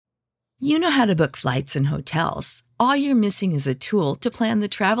You know how to book flights and hotels. All you're missing is a tool to plan the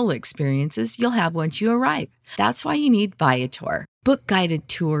travel experiences you'll have once you arrive. That's why you need Viator. Book guided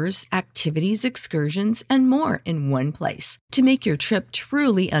tours, activities, excursions, and more in one place to make your trip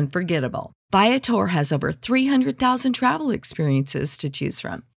truly unforgettable. Viator has over 300,000 travel experiences to choose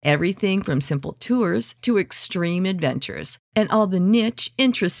from. Everything from simple tours to extreme adventures and all the niche,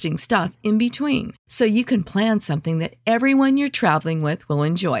 interesting stuff in between. So you can plan something that everyone you're traveling with will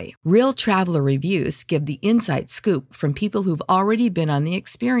enjoy. Real traveler reviews give the inside scoop from people who've already been on the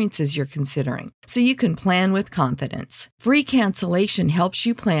experiences you're considering. So you can plan with confidence. Free cancellation helps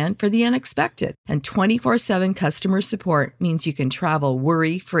you plan for the unexpected. And 24/7 customer support means you can travel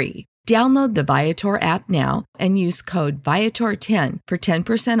worry-free. Download the Viator app now and use code Viator10 for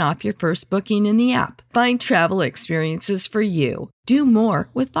 10% off your first booking in the app. Find travel experiences for you. Do more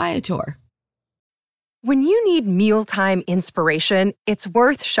with Viator. When you need mealtime inspiration, it's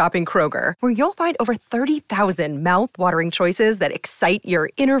worth shopping Kroger, where you'll find over 30,000 mouth-watering choices that excite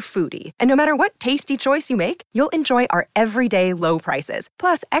your inner foodie. And no matter what tasty choice you make, you'll enjoy our everyday low prices,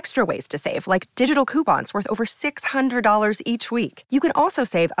 plus extra ways to save, like digital coupons worth over $600 each week. You can also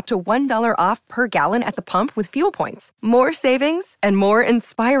save up to $1 off per gallon at the pump with fuel points. More savings and more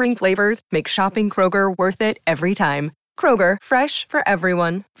inspiring flavors make shopping Kroger worth it every time. Kroger, fresh for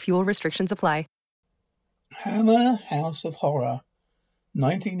everyone. Fuel restrictions apply. Hammer House of Horror,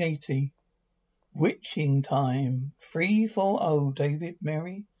 1980. Witching Time, 340, David,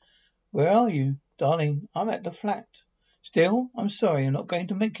 Mary. Where are you? Darling, I'm at the flat. Still, I'm sorry, I'm not going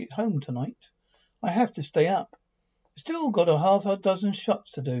to make it home tonight. I have to stay up. Still got a dozen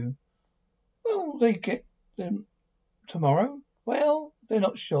shots to do. Will they get them tomorrow? Well, they're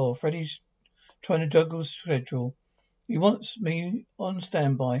not sure. Freddie's trying to juggle the schedule. He wants me on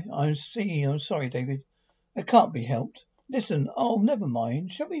standby. I'm sorry, David. It can't be helped. Listen, never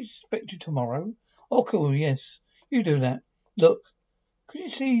mind. Shall we expect you tomorrow? Oh, cool, yes. You do that. Look, could you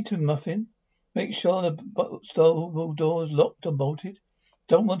see to Muffin? Make sure the stable door's locked and bolted.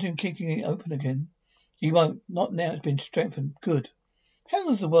 Don't want him kicking it open again. He won't. Not now it's been strengthened. Good.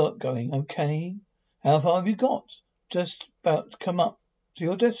 How's the work going? Okay. How far have you got? Just about to come up to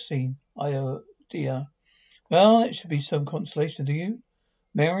your death scene. Dear. Well, that should be some consolation to you.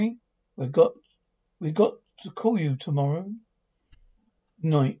 Mary, we've got to call you tomorrow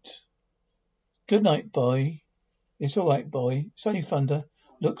night. Good night, boy. It's all right, boy. It's only thunder.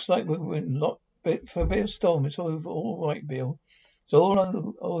 Looks like we're in for a bit of storm. It's all right, Bill. It's all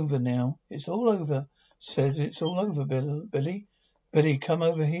over now. It's all over. Said it's all over, Billy. Billy, come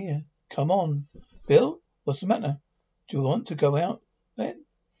over here. Come on. Bill, what's the matter? Do you want to go out then?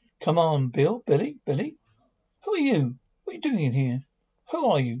 Come on, Bill. Billy. Who are you? What are you doing in here? Who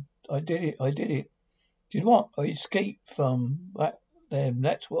are you? I did it. Did what? I escaped from them.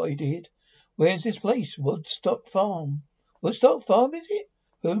 That's what I did. Where's this place? Woodstock Farm. Woodstock Farm, is it?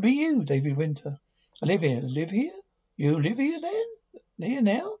 Who be you, David Winter? I live here. Live here? You live here then? Here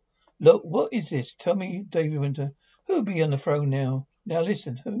now? Look, what is this? Tell me, David Winter. Who be on the throne now? Now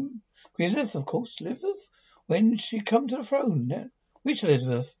listen, who? Queen Elizabeth, of course. Elizabeth? When she come to the throne? Now, which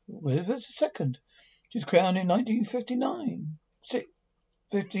Elizabeth? Elizabeth II. She was crowned in 1959.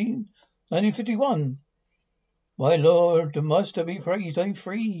 1951. My lord, the master be praised, I'm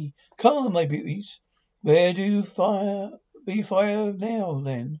free. Come, my beauties. Where do be fire now,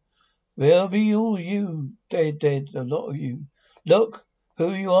 then? Where be all you? Dead, a lot of you. Look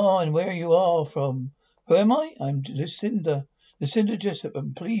who you are and where you are from. Who am I? I'm Lucinda Jessup,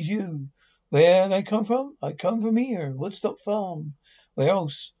 and please you. Where I come from? I come from here, Woodstock Farm. Where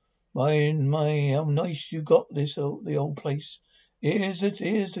else? My, how nice you got the old place. Here's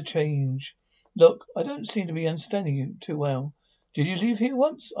the change. Look, I don't seem to be understanding you too well. Did you live here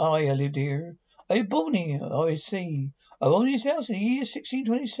once? Aye, I lived here. Are you born here? Oh, I see. I owned this house in the year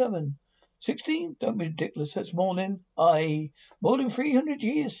 1627. 16? Don't be ridiculous. That's more than 300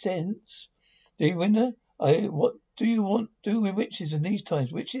 years since. David Winter, what do you want to do with witches in these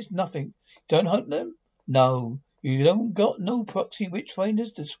times? Witches? Nothing. Don't hunt them? No. You don't got no proxy witch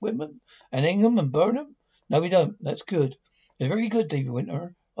finders to swim them and hang them and burn them? No, we don't. That's good. It's very good, David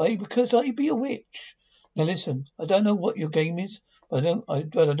Winter. Because I be a witch. Now listen, I don't know what your game is, but I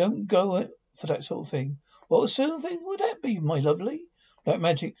don't go for that sort of thing. What sort of thing would that be, my lovely? Black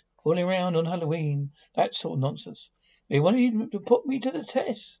magic, fooling around on Halloween, that sort of nonsense. They wanted to put me to the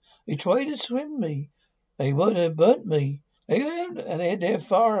test. They tried to swim me. They would have burnt me. They had their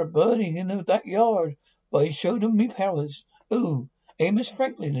fire burning in that yard, but I showed them me powers. Ooh, Amos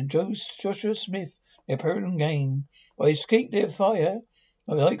Franklin and Joshua Smith, their Puritan game. But I escaped their fire.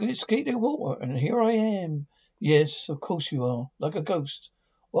 I could escape their water, and here I am. Yes, of course you are, like a ghost.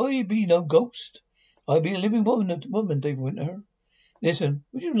 I be no ghost. I be a living woman, David Winter. Listen,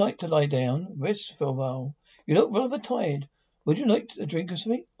 would you like to lie down? Rest for a while. You look rather tired. Would you like a drink of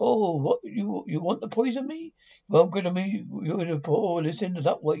something? Oh, what, you want to poison me? Well, I'm going to be, you're going to pour this in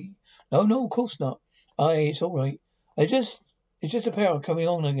that way. No, of course not. Aye, it's all right. It's just a power coming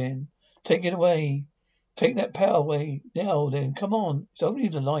on again. Take it away. Take that power away. Now then, come on. It's only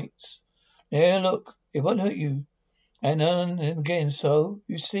the lights. Now look, it won't hurt you. And again, so,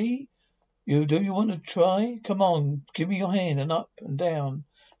 you see? You want to try? Come on, give me your hand and up and down.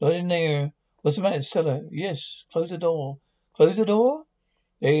 Not in there. What's the matter, cellar? Yes, close the door. Close the door?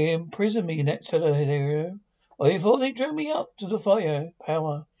 They imprison me in that cellar there. I thought they drowned me up to the fire.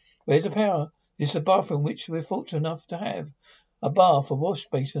 Power. Where's the power? This is the bathroom which we're fortunate enough to have. A bath, a wash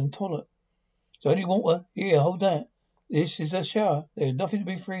basin, and toilet. It's only water. Here, hold that. This is a shower. There's nothing to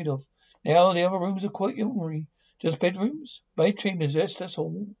be afraid of. Now the other rooms are quite ordinary. Just bedrooms? Bed chambers, yes, that's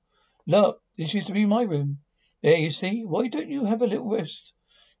all. Look, this used to be my room. There, you see. Why don't you have a little rest?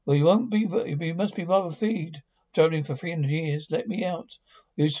 Well, you must be rather fatigued. Travelling for 300 years. Let me out.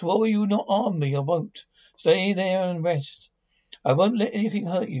 You swore you would not harm me. I won't. Stay there and rest. I won't let anything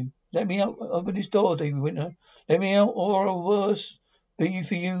hurt you. Let me out. Open this door, David Winter. Let me out, or a worse be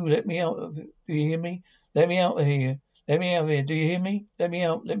for you. Let me out of it. Do you hear me? Let me out of here. Let me out of here. Do you hear me? Let me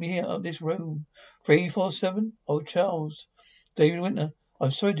out. Let me out of this room. 347. Oh, Charles. David Winter. I'm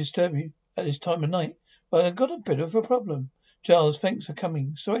sorry to disturb you at this time of night, but I've got a bit of a problem. Charles, thanks for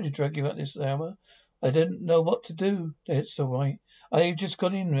coming. Sorry to drag you at this hour. I didn't know what to do. That's all right. I've just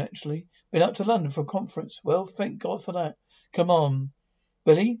got in, actually. Been up to London for a conference. Well, thank God for that. Come on.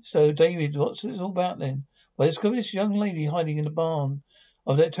 Billy? So, David, what's this all about then? Well, it's got this young lady hiding in the barn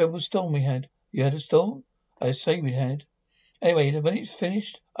of that terrible storm we had. You had a storm? I say we had. Anyway, when it's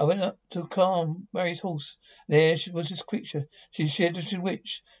finished, I went up to calm Mary's horse. There she was, this creature. She said she's a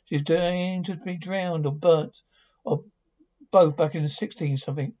witch. She's dying to be drowned or burnt, or both back in the 16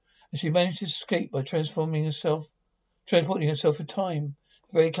 something. And she managed to escape by transporting herself in time.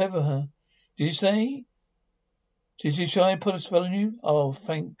 Very clever, her. Did you say? Did she try and put a spell on you? Oh,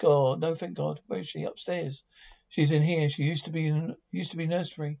 thank God. No, thank God. Where is she? Upstairs. She's in here. She used to be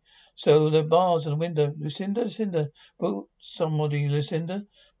nursery. So the bars and the window. Lucinda. But somebody, Lucinda.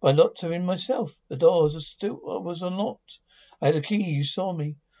 I locked her in myself. The doors was unlocked. I had a key. You saw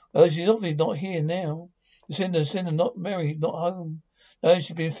me. Oh, she's obviously not here now. Lucinda, not married, not home. No,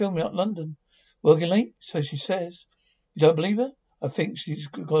 she's been filming up London. Working late, so she says. You don't believe her? I think she's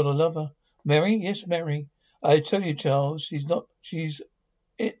got a lover. Mary? Yes, Mary. I tell you, Charles,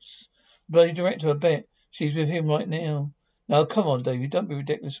 it's bloody director, I bet. She's with him right now. Now, come on, David, don't be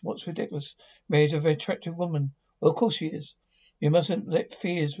ridiculous. What's ridiculous? Mary's a very attractive woman. Well, of course she is. You mustn't let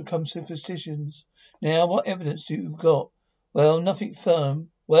fears become superstitions. Now, what evidence do you got? Well, nothing firm.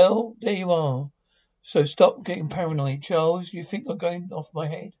 Well, there you are. So stop getting paranoid, Charles. You think I'm going off my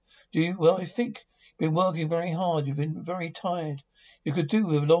head? Do you? Well, I think you've been working very hard. You've been very tired. You could do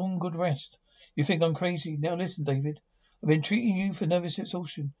with a long, good rest. You think I'm crazy. Now listen, David. I've been treating you for nervous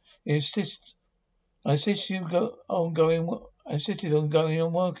exhaustion. I insisted on going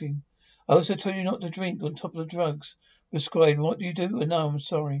on working. I also told you not to drink on top of the drugs prescribed. What do you do? No, I'm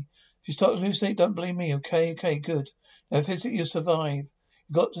sorry. If you start hallucinating, don't blame me, okay? Okay, good. Now physically you'll survive.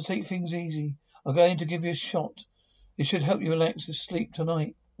 You've got to take things easy. I'm going to give you a shot. It should help you relax and sleep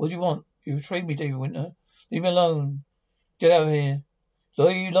tonight. What do you want? You betrayed me, David Winter. Leave me alone. Get out of here.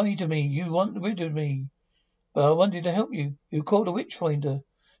 You lied to me. You want rid of me. But I wanted to help you. You called a witch finder.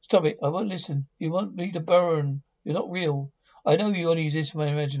 Stop it. I won't listen. You want me to burn. You're not real. I know you only exist in my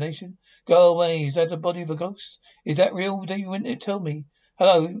imagination. Go away. Is that the body of a ghost? Is that real? David Winter, tell me.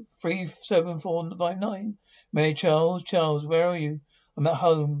 Hello, 37459. Mary Charles, where are you? I'm at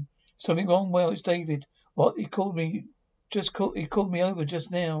home. Something wrong? Well, it's David. What? He called me over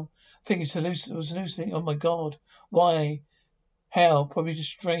just now. I think it was hallucinating. Oh my God. Why? How? Probably the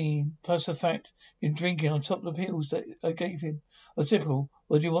strain. Plus the fact you've been drinking on top of the pills that I gave him. Oh, typical.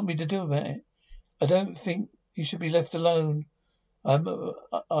 What do you want me to do about it? I don't think you should be left alone. I'm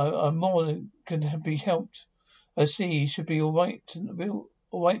more than can be helped. I see. He should be all right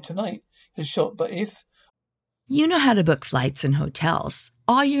tonight. His shot. But if You know how to book flights and hotels.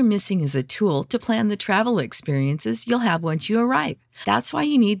 All you're missing is a tool to plan the travel experiences you'll have once you arrive. That's why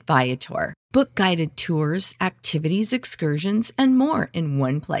you need Viator. Book guided tours, activities, excursions, and more in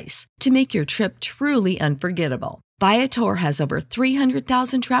one place to make your trip truly unforgettable. Viator has over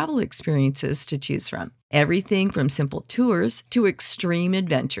 300,000 travel experiences to choose from. Everything from simple tours to extreme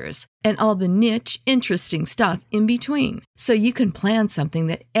adventures and all the niche, interesting stuff in between. So you can plan something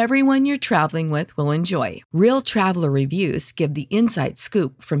that everyone you're traveling with will enjoy. Real traveler reviews give the inside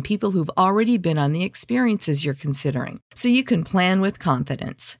scoop from people who've already been on the experiences you're considering. So you can plan with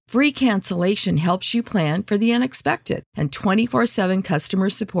confidence. Free cancellation helps you plan for the unexpected. And 24/7 customer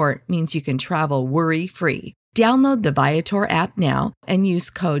support means you can travel worry-free. Download the Viator app now and use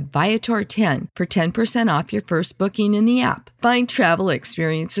code Viator10 for 10% off your first booking in the app. Find travel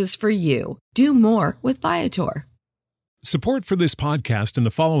experiences for you. Do more with Viator. Support for this podcast and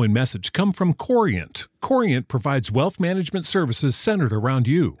the following message come from Corient. Corient provides wealth management services centered around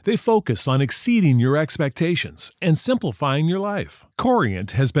you. They focus on exceeding your expectations and simplifying your life.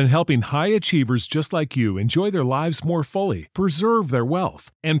 Corient has been helping high achievers just like you enjoy their lives more fully, preserve their wealth,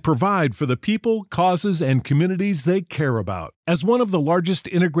 and provide for the people, causes, and communities they care about. As one of the largest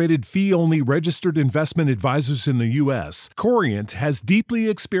integrated fee-only registered investment advisors in the U.S., Corient has deeply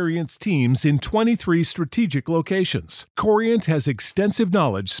experienced teams in 23 strategic locations. Corient has extensive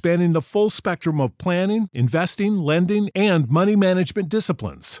knowledge spanning the full spectrum of planning, investing, lending, and money management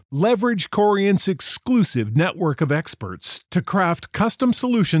disciplines. Leverage Corient's exclusive network of experts to craft custom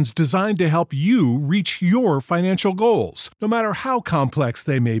solutions designed to help you reach your financial goals, no matter how complex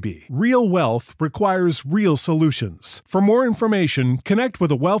they may be. Real wealth requires real solutions. For more information, connect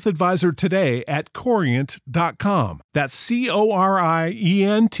with a wealth advisor today at Corient.com. That's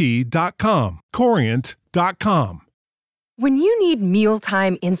Corient.com. Corient.com. When you need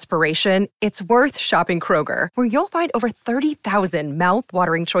mealtime inspiration, it's worth shopping Kroger, where you'll find over 30,000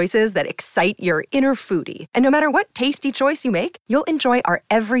 mouth-watering choices that excite your inner foodie. And no matter what tasty choice you make, you'll enjoy our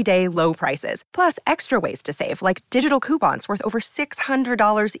everyday low prices, plus extra ways to save, like digital coupons worth over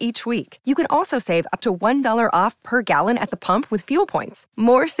 $600 each week. You can also save up to $1 off per gallon at the pump with fuel points.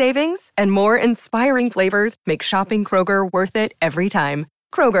 More savings and more inspiring flavors make shopping Kroger worth it every time.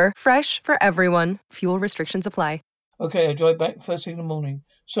 Kroger, fresh for everyone. Fuel restrictions apply. Okay, I drive back first thing in the morning.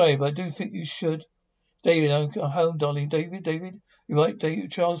 Sorry, but I do think you should. David, I'm home, darling. David. You're right,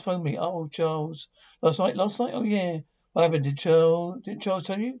 David. Charles phoned me. Oh, Charles. Last night? Oh, yeah. What happened? Did Charles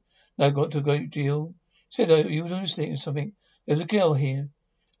tell you? No, got to a great deal. Said you were hallucinating something. There's a girl here.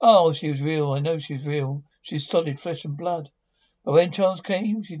 Oh, she was real. I know she was real. She's solid flesh and blood. But when Charles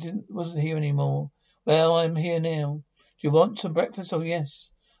came, she wasn't here anymore. Well, I'm here now. Do you want some breakfast? Oh,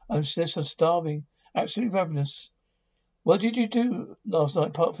 yes. I'm starving. Absolutely ravenous. What did you do last night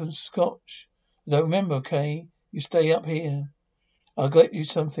apart from scotch? I don't remember, Kay. You stay up here. I'll get you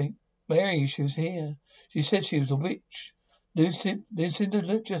something. Mary, she was here. She said she was a witch.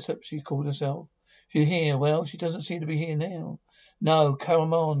 Lucinda Jessup, she called herself. She's here. Well, she doesn't seem to be here now. No,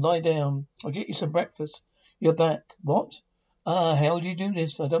 come on, lie down. I'll get you some breakfast. You're back. What? How do you do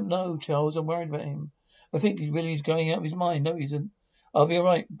this? I don't know, Charles. I'm worried about him. I think he really is going out of his mind. No, he isn't. I'll be all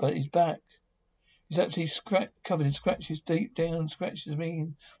right, but he's back. He's actually covered in scratches, deep down scratches. I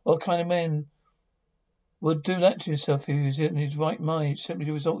mean, what kind of man would do that to himself if he was in his right mind? Simply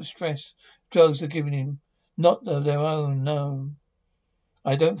the result of stress drugs are giving him. Not of their own, no.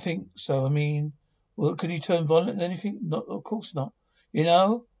 I don't think so. I mean, well, could he turn violent and anything? Not, of course not. You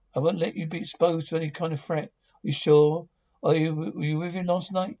know, I won't let you be exposed to any kind of threat. Are you sure? Were you with him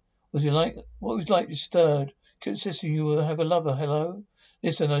last night? What was he like? Disturbed, insisting you will have a lover. Hello?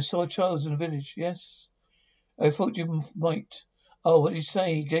 Listen, I saw Charles in the village. Yes? I thought you might. Oh, what did he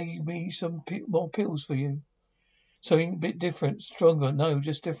say? He gave me some more pills for you. Something a bit different, stronger. No,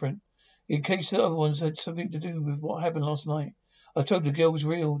 just different. In case the other ones had something to do with what happened last night. I told the girl was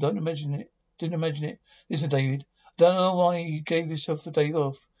real. Didn't imagine it. Listen, David. I don't know why you gave yourself a day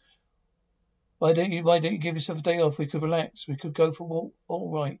off. Why don't you give yourself a day off? We could relax. We could go for a walk.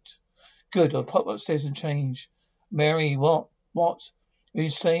 All right. Good. I'll pop upstairs and change. Mary, what? What? Are you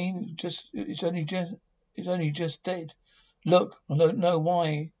saying it's only just dead? Look, I don't know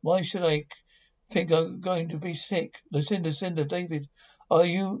why. Why should I think I'm going to be sick? Lucinda, David, are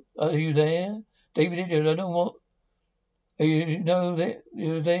you there? David, I don't know what. You know that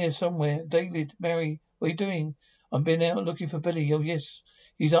you're there somewhere. David, Mary, what are you doing? I've been out looking for Billy. Oh yes,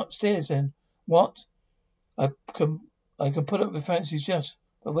 he's upstairs then. What? I can put up with fancies just,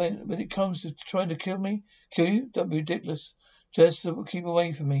 but when it comes to trying to kill you, don't be ridiculous. Just to keep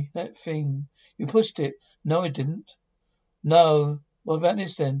away from me. That thing. You pushed it. No, I didn't. No. What about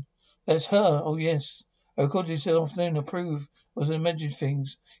this then? That's her. Oh, yes. I recorded this afternoon to prove I wasn't imagining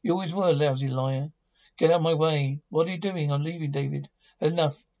things. You always were, lousy liar. Get out of my way. What are you doing? I'm leaving, David.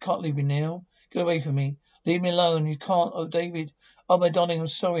 Enough. Can't leave me now. Get away from me. Leave me alone. You can't. Oh, David. Oh, my darling, I'm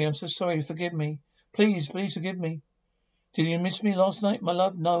sorry. I'm so sorry. Forgive me. Please forgive me. Did you miss me last night, my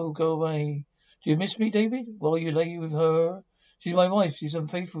love? No, go away. Do you miss me, David? While you lay with her? She's my wife. She's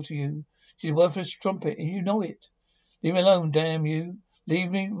unfaithful to you. She's a worthless strumpet, and you know it. Leave me alone, damn you.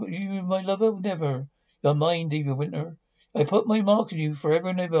 Leave me, you my lover? Never. You're mine, David Winter. I put my mark on you forever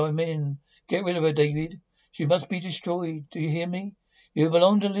and ever. I'm in. Get rid of her, David. She must be destroyed. Do you hear me? You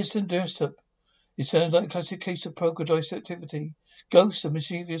belong to listen, Dursup. It sounds like a classic case of poltergeist activity. Ghosts, a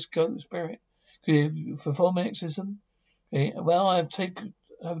mischievous ghost spirit. Could you perform an exorcism? Well, have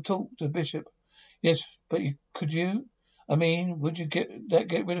talked to the bishop. Yes, but could you? I mean, would you get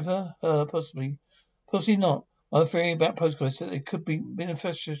rid of her? Possibly. Possibly not. My theory about postcards is that it could be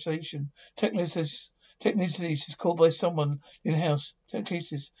manifestation. Technicity is called by someone in the house.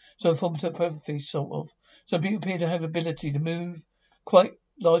 Technicity, some form of telepathy, sort of. Some people appear to have ability to move quite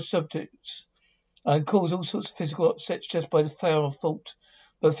large subjects and cause all sorts of physical upsets just by the foul thought.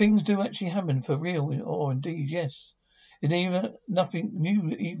 But things do actually happen for real, or indeed, yes. It even nothing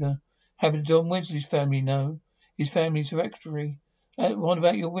new either. Happened to John Wesley's family, no. His family's hereditary. What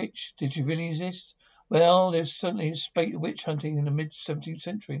about your witch? Did she really exist? Well, there's certainly a spate of witch hunting in the mid-17th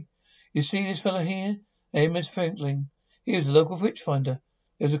century. You see this fellow here? Amos Franklin. He was a local witch finder.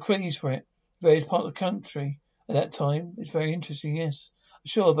 There was a craze for it. Various parts of the country at that time. It's very interesting, yes.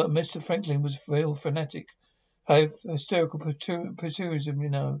 Sure, but Mr. Franklin was a real fanatic. Have hysterical pursuerism, you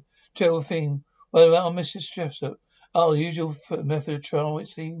know. Terrible thing. What about Mrs. Jessup? Oh, the usual method of trial, it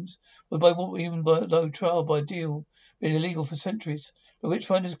seems. But by what even by no trial by deal, been illegal for centuries. The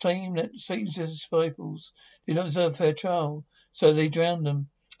witchfinders claim that Satan's disciples did not deserve fair trial, so they drowned them,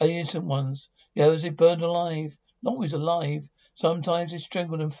 and the innocent ones. The others they burned alive. Not always alive. Sometimes they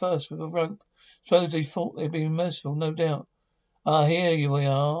strangled them first with a rope. Suppose they thought they'd be merciful, no doubt. Ah, here you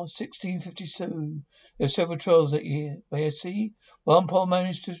are, 1652. There were several trials that year. May I see? One poor woman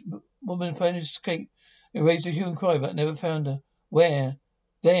managed to escape and raised a hue and cry, but never found her. Where?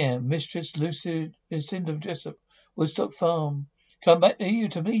 There, Mistress Lucinda Jessup, Woodstock Farm. Come back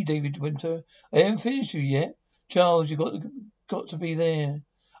to me, David Winter. I haven't finished you yet. Charles, you got to be there.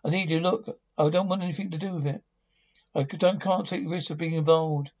 I need you. Look, I don't want anything to do with it. Can't take the risk of being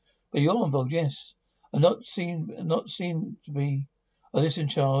involved. But you're involved, yes. I'm not seen to be. Oh, listen,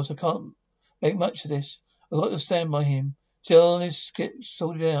 Charles, I can't make much of this. I've got to stand by him till this gets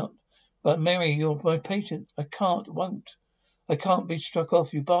sorted out. But Mary, you're my patient. Won't. I can't be struck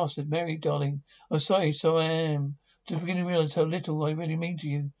off, you bastard. Mary, darling. I'm sorry, so I am. Just beginning to realize how little I really mean to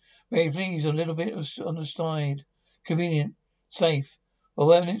you. Mary, please, a little bit on the side. Convenient. Safe. But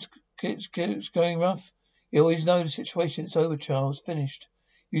when it gets going rough, you always know the situation. It's over, Charles. Finished.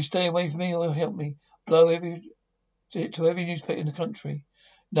 You stay away from me or help me. Blow to every newspaper in the country.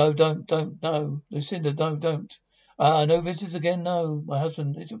 No, don't, no. Lucinda, no, don't. No visitors again, no. My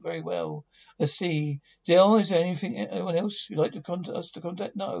husband isn't very well. Let's see. Jill, is there anyone else you'd like to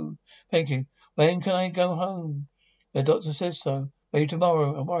contact? No. Thank you. When can I go home? The doctor says so. Maybe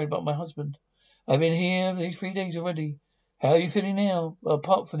tomorrow. I'm worried about my husband. I've been here these 3 days already. How are you feeling now? Well,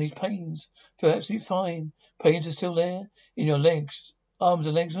 apart from these pains, I feel absolutely fine. Pains are still there? In your legs. Arms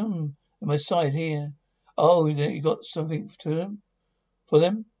and legs, and my side here. Oh, you got something for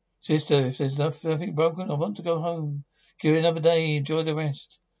them? Sister, if there's nothing broken, I want to go home. Give it another day, enjoy the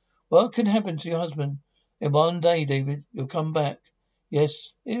rest. What can happen to your husband? In one day, David, you'll come back. Yes,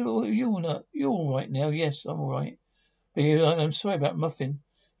 you're all right now. Yes, I'm all right. But I'm sorry about Muffin.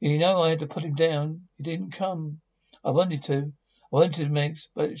 You know I had to put him down. He didn't come. I wanted to. Megs,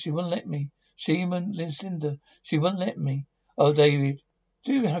 but she wouldn't let me. She and Linda, she wouldn't let me. Oh, David,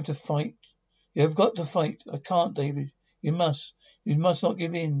 do you have to fight? You have got to fight. I can't, David. You must. You must not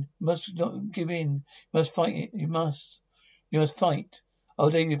give in. You must not give in. You must fight it. You must. You must fight. Oh,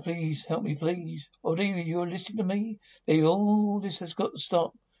 David, please, help me, please. Oh, David, you're listening to me? David, all this has got to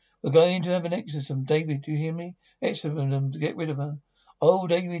stop. We're going to have an exorcism. David, do you hear me? Exorcism to get rid of her. Oh,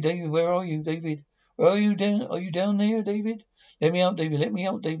 David, where are you, David? Where are you down? Are you down there, David? Let me out, David. Let me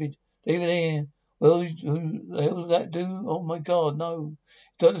out, David. David, here. Will that do? Oh, my God, no.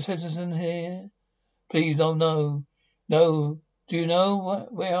 Dr. Henderson here. Please, no. No. Do you know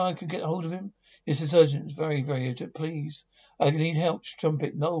where I can get hold of him? Yes, it's urgent. It's very, very urgent. Please. I need help.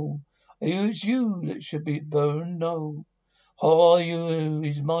 Trumpet. No. It's you that should be burned. No. How are you?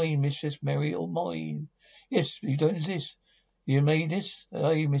 Is mine, Mistress Mary, or mine? Yes, you don't exist. You made this?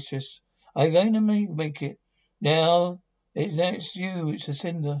 Aye, Mistress. I'm going to make it. Now it's you. It's a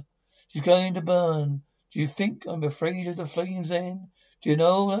cinder. She's going to burn. Do you think I'm afraid of the flames then? Do you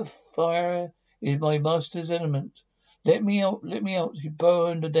know that fire is my master's element? Let me out. He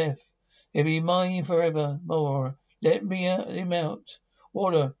burned to death. He'll be mine forever more. Let him out.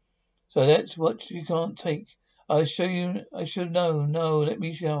 Water. So that's what you can't take. I should know. No, let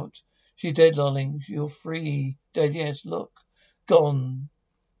me shout. She's dead, darling. You're free. Dead, yes, look. Gone.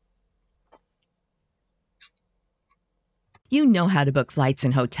 You know how to book flights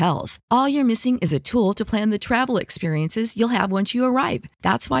and hotels. All you're missing is a tool to plan the travel experiences you'll have once you arrive.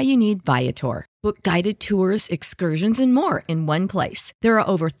 That's why you need Viator. Book guided tours, excursions, and more in one place. There are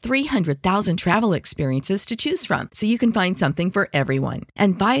over 300,000 travel experiences to choose from, so you can find something for everyone.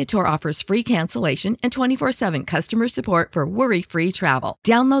 And Viator offers free cancellation and 24/7 customer support for worry-free travel.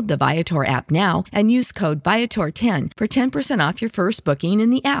 Download the Viator app now and use code Viator10 for 10% off your first booking in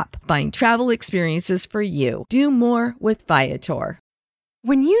the app. Find travel experiences for you. Do more with Viator.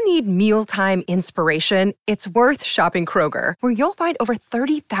 When you need mealtime inspiration, it's worth shopping Kroger, where you'll find over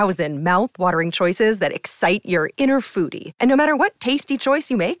 30,000 mouth-watering choices that excite your inner foodie. And no matter what tasty choice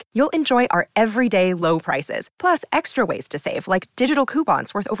you make, you'll enjoy our everyday low prices, plus extra ways to save, like digital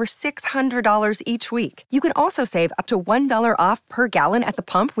coupons worth over $600 each week. You can also save up to $1 off per gallon at the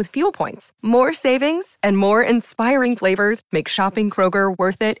pump with fuel points. More savings and more inspiring flavors make shopping Kroger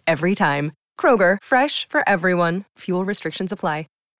worth it every time. Kroger, fresh for everyone. Fuel restrictions apply.